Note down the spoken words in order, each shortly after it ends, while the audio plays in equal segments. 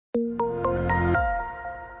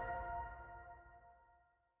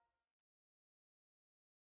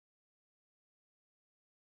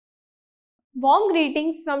Warm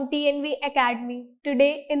greetings from TNV Academy.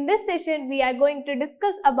 Today in this session we are going to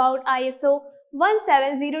discuss about ISO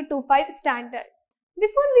 17025 standard.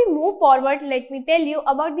 Before we move forward, let me tell you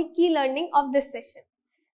about the key learning of this session.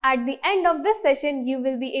 At the end of this session, you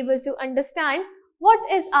will be able to understand what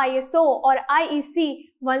is ISO or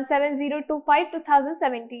IEC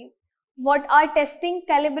 17025-2017, what are testing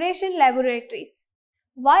calibration laboratories,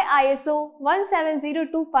 why ISO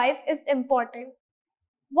 17025 is important,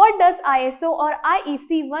 what does ISO or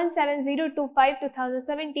IEC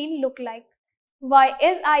 17025-2017 look like, why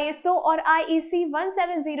is ISO or IEC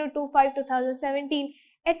 17025-2017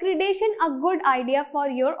 accreditation a good idea for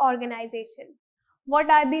your organization, what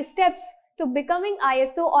are the steps to becoming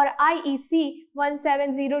ISO or IEC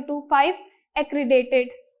 17025 accredited,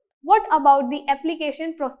 what about the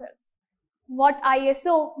application process, what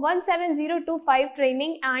ISO 17025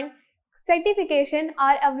 training and certification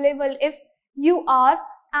are available if you are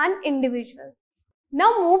an individual.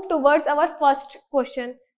 Now move towards our first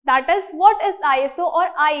question, that is, what is ISO or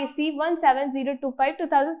IEC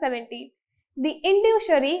 17025-2017? The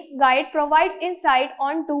introductory guide provides insight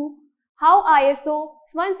onto how ISO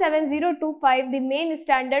 17025, the main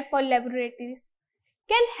standard for laboratories,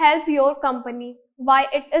 can help your company, why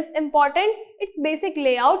it is important, its basic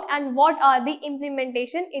layout, and what are the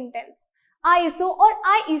implementation intents. ISO or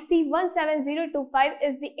IEC 17025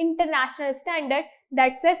 is the international standard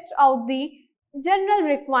that sets out the general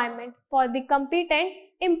requirement for the competent,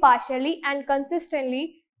 impartially and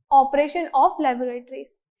consistently operation of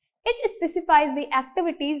laboratories. It specifies the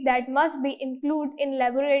activities that must be included in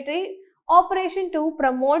laboratory operation to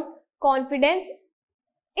promote confidence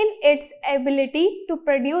in its ability to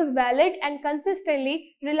produce valid and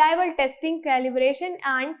consistently reliable testing, calibration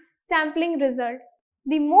and sampling result.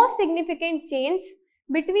 The most significant changes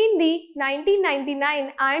between the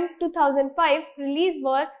 1999 and 2005 release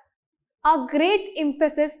were a great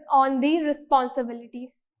emphasis on the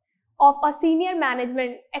responsibilities of a senior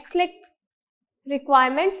management, excellent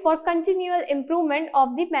requirements for continual improvement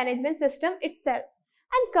of the management system itself,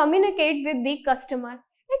 and communicate with the customer.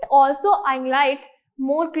 It also aligned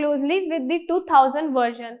more closely with the 2000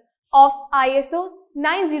 version of ISO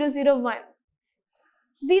 9001.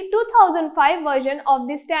 The 2005 version of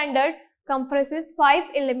the standard comprises 5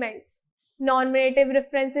 elements: normative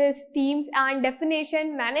references, themes and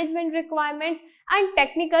definition, management requirements and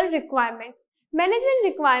technical requirements. Management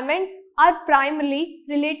requirements are primarily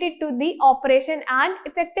related to the operation and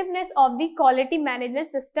effectiveness of the quality management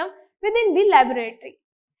system within the laboratory.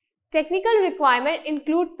 Technical requirements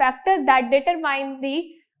include factors that determine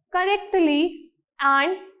the correctness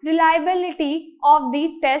and reliability of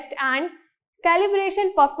the test and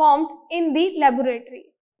calibration performed in the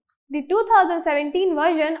laboratory. The 2017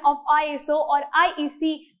 version of ISO or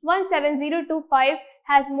IEC 17025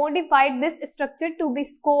 has modified this structure to be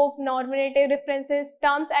scope, normative references,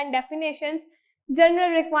 terms and definitions,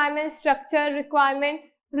 general requirements, structure requirement,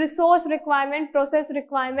 resource requirement, process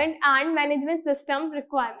requirement and management system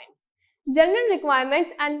requirements. General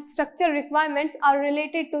requirements and structure requirements are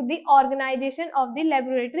related to the organization of the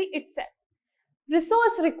laboratory itself.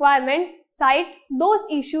 Resource requirements cite those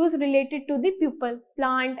issues related to the people,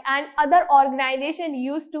 plant and other organization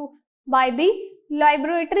used by the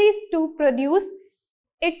laboratories to produce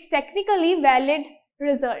its technically valid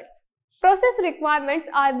results. Process requirements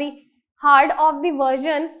are the heart of the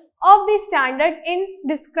version of the standard in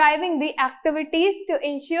describing the activities to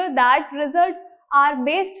ensure that results are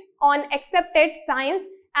based on accepted science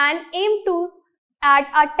and aim to add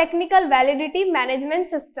a technical validity management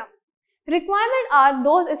system. Requirements are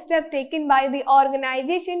those steps taken by the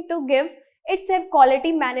organization to give itself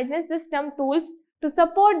quality management system tools to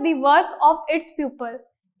support the work of its people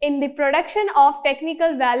in the production of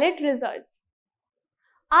technical valid results.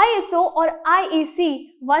 ISO or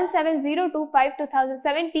IEC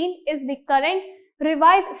 17025-2017 is the current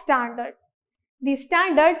revised standard. The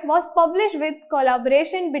standard was published with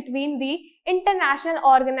collaboration between the International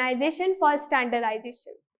Organization for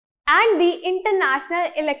Standardization and the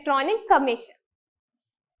International Electronic Commission,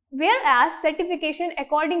 whereas certification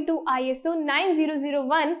according to ISO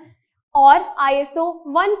 9001 or ISO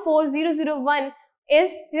 14001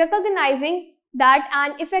 is recognizing that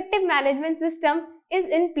an effective management system is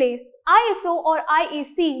in place. ISO or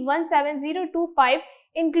IEC 17025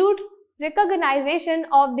 include recognition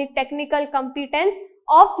of the technical competence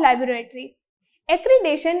of laboratories.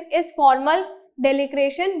 Accreditation is formal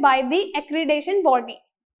declaration by the accreditation body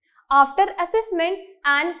after assessment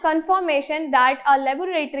and confirmation that a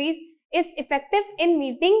laboratory is effective in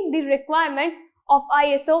meeting the requirements of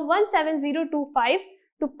ISO 17025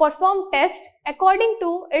 to perform tests according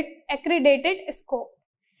to its accredited scope.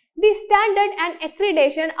 The standard and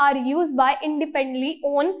accreditation are used by independently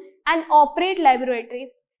owned and operate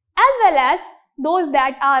laboratories, as well as those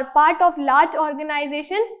that are part of large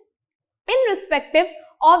organizations irrespective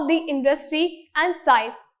of the industry and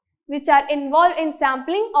size, which are involved in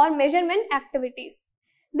sampling or measurement activities.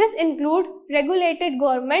 This includes regulated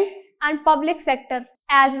government and public sector,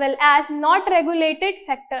 as well as not regulated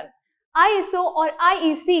sector. ISO or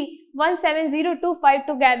IEC 17025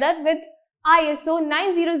 together with ISO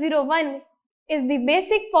 9001 is the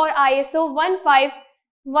basic for ISO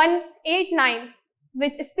 15189,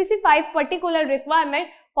 which specifies particular requirement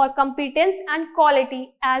for competence and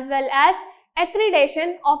quality as well as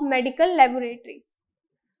accreditation of medical laboratories.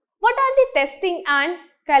 What are the testing and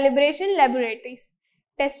calibration laboratories?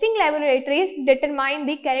 Testing laboratories determine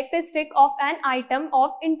the characteristic of an item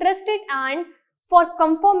of interest and for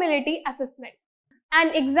conformity assessment.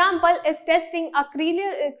 An example is testing a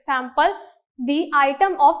clear sample, the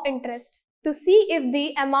item of interest, to see if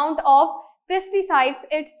the amount of pesticides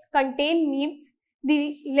it contains meets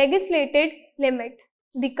the legislated limit.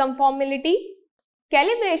 The conformity.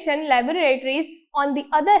 Calibration laboratories, on the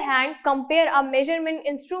other hand, compare a measurement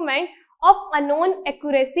instrument of unknown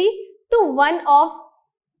accuracy to one of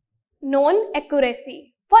known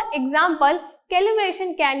accuracy. For example,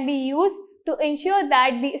 calibration can be used to ensure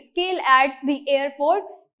that the scale at the airport,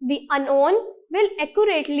 the unknown, will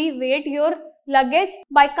accurately weight your luggage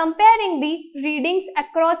by comparing the readings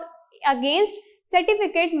across against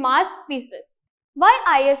certificate mass pieces.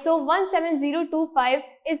 Why ISO 17025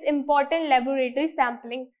 is important? Laboratory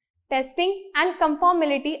sampling, testing and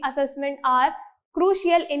conformity assessment are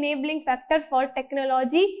crucial enabling factor for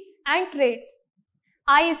technology and trades.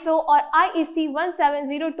 ISO or IEC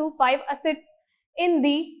 17025 assists in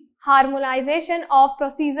the harmonization of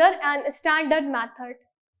procedure and standard method,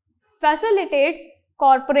 facilitates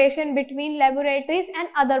cooperation between laboratories and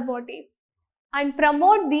other bodies, and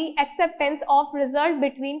promote the acceptance of results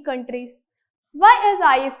between countries. Why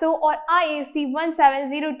is ISO or IEC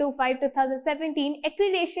 17025 2017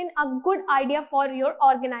 accreditation a good idea for your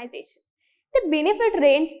organization? The benefit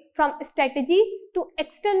range from strategy to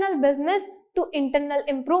external business to internal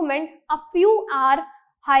improvement. A few are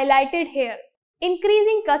highlighted here.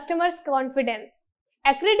 Increasing customers' confidence.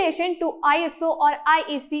 Accreditation to ISO or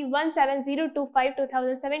IEC 17025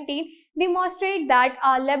 2017 demonstrate that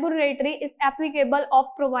a laboratory is capable of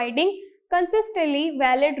providing consistently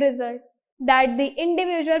valid results, that the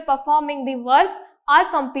individual performing the work are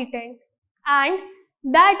competent, and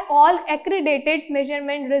that all accredited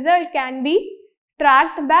measurement results can be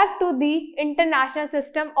tracked back to the international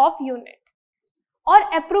system of unit or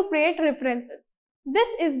appropriate references. This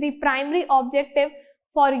is the primary objective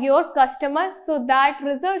for your customer so that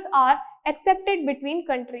results are accepted between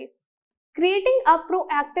countries. Creating a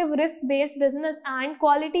proactive risk-based business and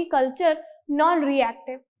quality culture,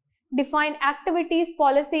 non-reactive. Define activities,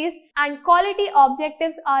 policies, and quality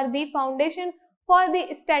objectives are the foundation for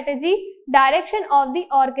the strategy direction of the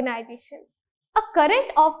organization. A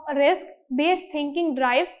current of risk-based thinking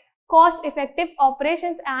drives cost-effective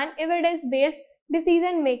operations and evidence-based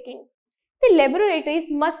decision making. The laboratories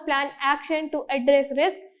must plan action to address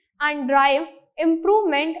risk and drive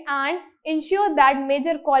improvement and ensure that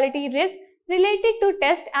major quality risks related to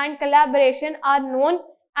test and calibration are known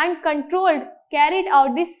and controlled, carried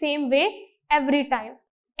out the same way every time.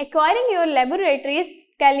 Acquiring your laboratory's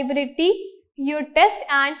calibrity, your test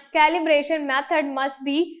and calibration method must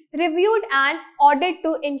be reviewed and audited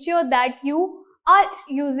to ensure that you are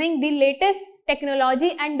using the latest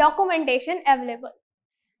technology and documentation available.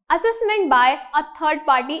 Assessment by a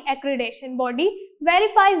third-party accreditation body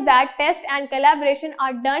verifies that test and calibration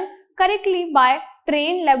are done correctly by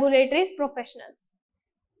trained laboratories professionals.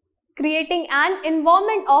 Creating an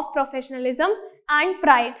environment of professionalism and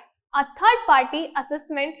pride. A third-party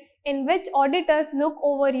assessment in which auditors look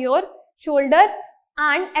over your shoulder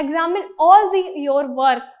and examine all your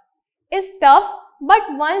work is tough, but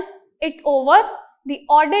once it's over, the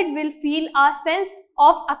audit will feel a sense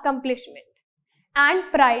of accomplishment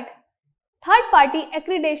and pride. Third-party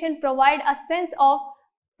accreditation provides a sense of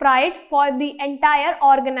pride for the entire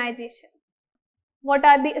organization. What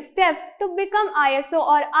are the steps to become ISO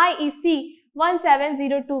or IEC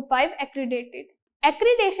 17025 accredited?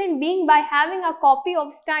 Accreditation being by having a copy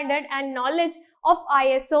of standard and knowledge of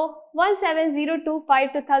ISO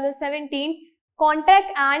 17025 2017,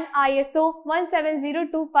 contact an ISO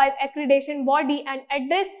 17025 accreditation body and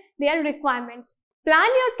address their requirements. Plan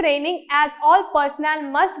your training, as all personnel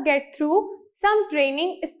must get through some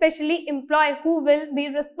training, especially employees who will be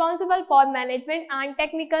responsible for management and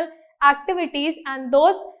technical activities and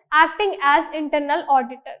those acting as internal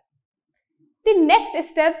auditors. The next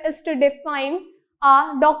step is to define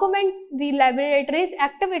or document the laboratory's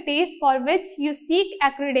activities for which you seek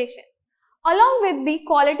accreditation, along with the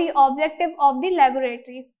quality objective of the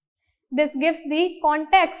laboratories. This gives the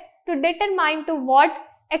context to determine to what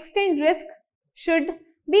extent risk should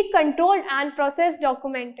be controlled and process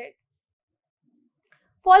documented.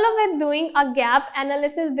 Follow with doing a gap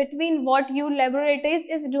analysis between what your laboratories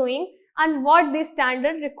is doing and what the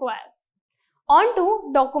standard requires. On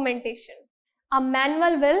to documentation. A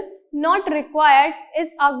manual will not required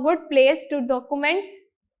is a good place to document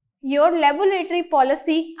your laboratory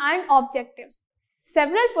policy and objectives.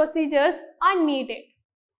 Several procedures are needed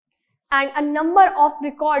and a number of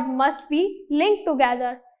records must be linked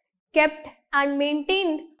together, kept and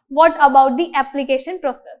maintained. What about the application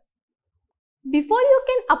process? Before you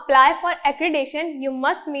can apply for accreditation, you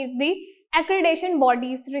must meet the accreditation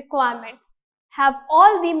body's requirements, have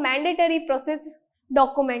all the mandatory process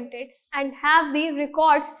documented, and have the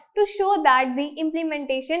records to show that the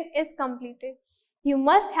implementation is completed. You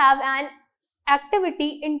must have an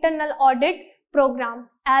activity internal audit program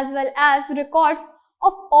as well as records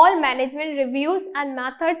of all management reviews and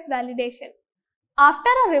methods validation. After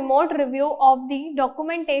a remote review of the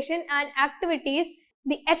documentation and activities,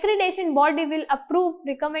 the accreditation body will approve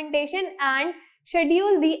recommendation and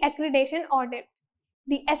schedule the accreditation audit.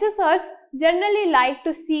 The assessors generally like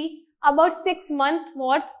to see about 6 months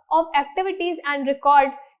worth of activities and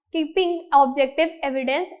record keeping objective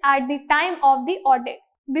evidence at the time of the audit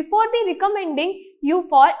before the recommending you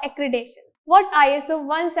for accreditation. What ISO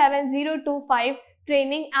 17025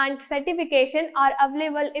 training and certification are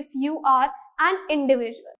available if you are an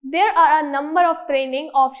individual? There are a number of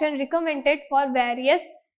training options recommended for various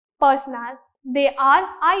personnel. They are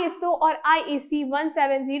ISO or IEC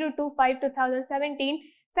 17025-2017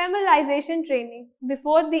 familiarization training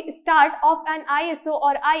before the start of an ISO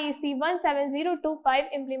or IEC 17025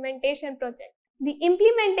 implementation project. The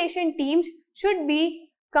implementation teams should be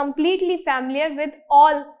completely familiar with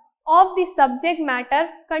all of the subject matter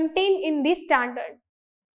contained in the standard.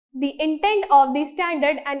 The intent of the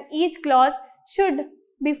standard and each clause should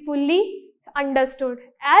be fully understood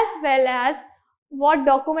as well as what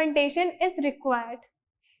documentation is required.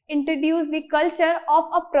 Introduce the culture of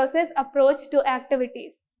a process approach to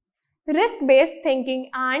activities, risk-based thinking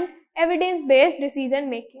and evidence-based decision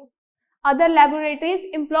making. Other laboratories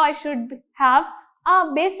employees should have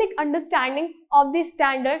a basic understanding of the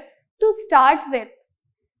standard to start with,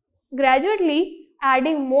 gradually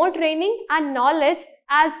adding more training and knowledge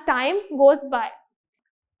as time goes by.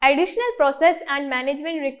 Additional process and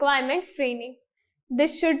management requirements training.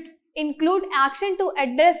 This should include action to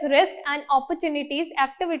address risk and opportunities,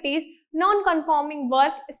 activities, non-conforming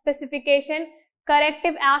work specification,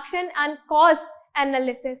 corrective action and cause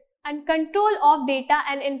analysis, and control of data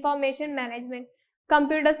and information management,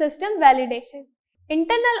 computer system validation.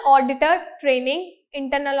 Internal auditor training.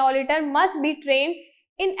 Internal auditor must be trained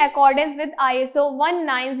in accordance with ISO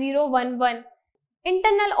 19011.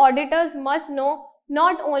 Internal auditors must know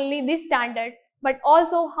not only the standard but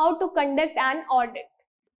also how to conduct an audit.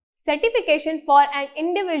 Certification for an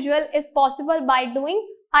individual is possible by doing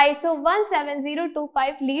ISO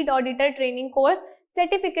 17025 Lead Auditor Training course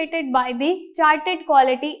certificated by the Chartered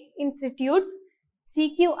Quality Institutes,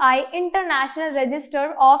 CQI International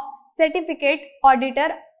Register of Certificate Auditor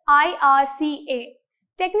IRCA.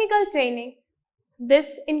 Technical training.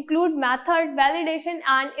 This includes method, validation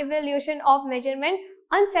and evaluation of measurement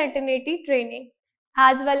uncertainty training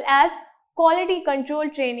as well as quality control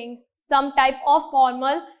training. Some type of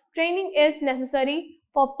formal training is necessary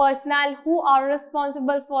for personnel who are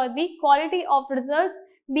responsible for the quality of results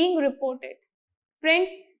being reported. Friends,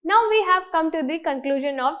 now we have come to the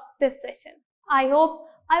conclusion of this session. I hope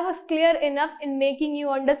I was clear enough in making you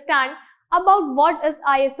understand about what is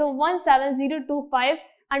ISO 17025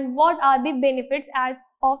 and what are the benefits as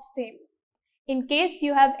of same. In case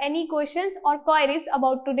you have any questions or queries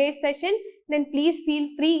about today's session, then please feel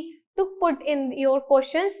free to put in your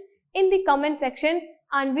questions in the comment section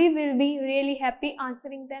and we will be really happy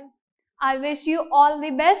answering them. I wish you all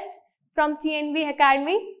the best from TNB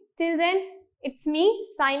Academy. Till then, it's me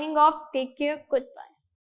signing off. Take care. Goodbye.